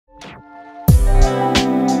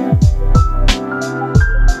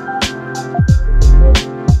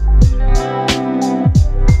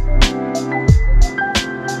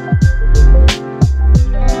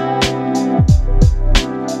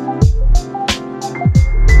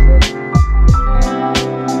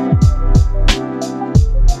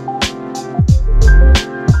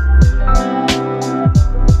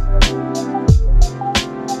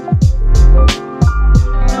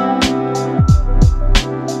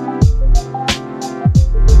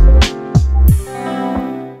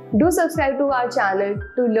Do subscribe to our channel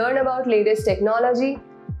to learn about latest technology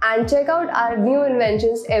and check out our new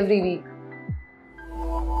inventions every week.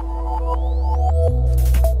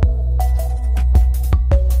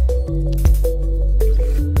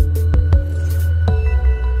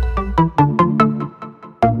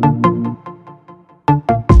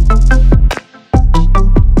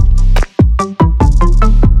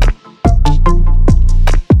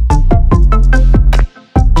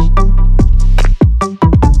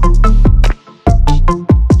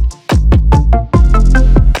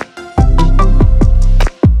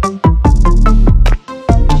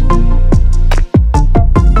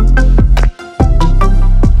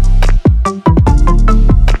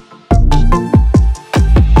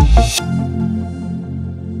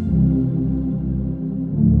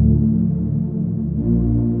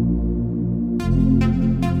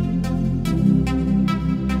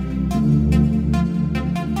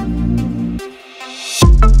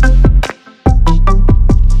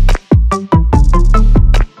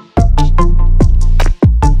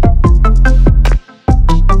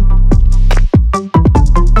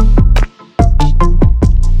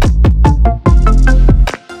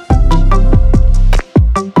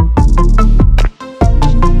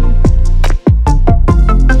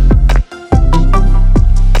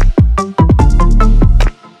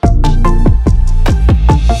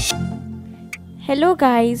 Hello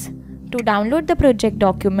guys, to download the project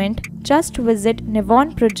document, just visit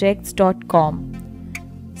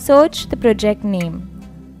nevonprojects.com. Search the project name.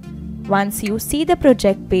 Once you see the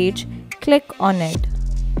project page, click on it.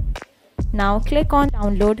 Now click on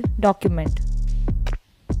download document.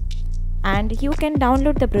 And you can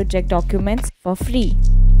download the project documents for free.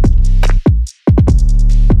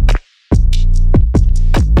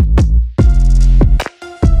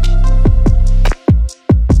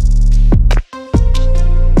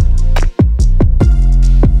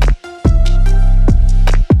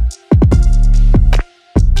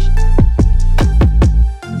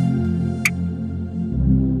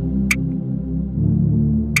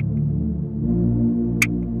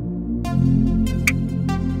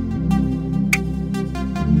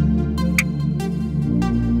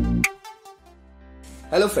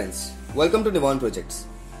 Hello friends, welcome to Nevon Projects.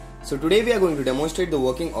 So today we are going to demonstrate the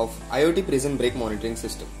working of IOT prison break monitoring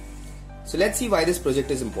system. So let's see why this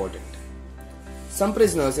project is important. Some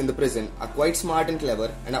prisoners in the prison are quite smart and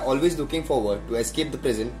clever and are always looking forward to escape the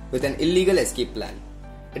prison with an illegal escape plan.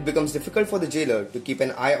 It becomes difficult for the jailer to keep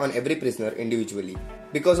an eye on every prisoner individually.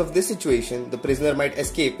 Because of this situation, the prisoner might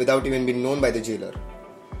escape without even being known by the jailer.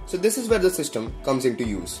 So this is where the system comes into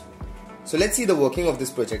use. So let's see the working of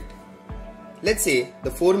this project. Let's say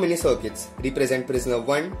the 4 mini circuits represent prisoner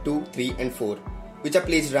 1, 2, 3 and 4, which are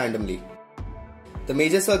placed randomly. The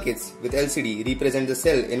major circuits with LCD represent the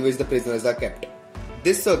cell in which the prisoners are kept.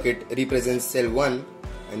 This circuit represents cell 1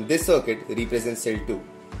 and this circuit represents cell 2.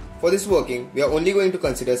 For this working, we are only going to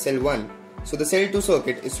consider cell 1, so the cell 2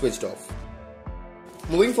 circuit is switched off.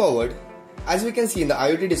 Moving forward, as we can see in the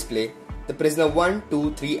IOT display, the prisoner 1,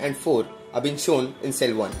 2, 3 and 4 are being shown in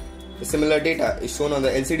cell 1. The similar data is shown on the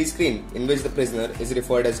LCD screen in which the prisoner is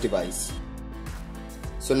referred as device.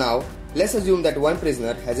 So now, let's assume that one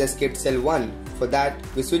prisoner has escaped cell 1. For that,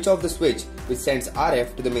 we switch off the switch which sends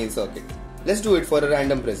RF to the main circuit. Let's do it for a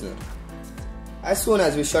random prisoner. As soon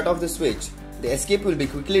as we shut off the switch, the escape will be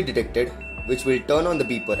quickly detected, which will turn on the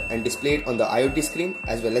beeper and display it on the IOT screen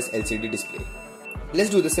as well as LCD display. Let's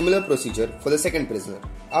do the similar procedure for the second prisoner.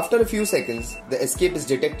 After a few seconds, the escape is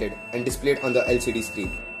detected and displayed on the LCD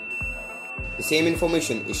screen. The same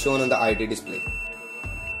information is shown on the IOT display.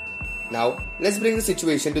 Now, let's bring the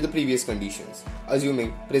situation to the previous conditions,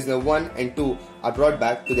 assuming prisoner 1 and 2 are brought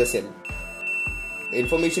back to their cell. The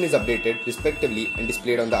information is updated respectively and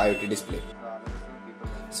displayed on the IOT display.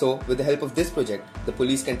 So, with the help of this project, the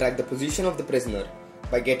police can track the position of the prisoner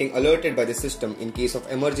by getting alerted by the system in case of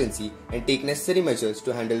emergency and take necessary measures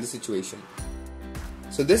to handle the situation.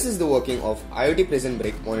 So this is the working of IOT prison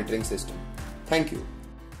break monitoring system. Thank you.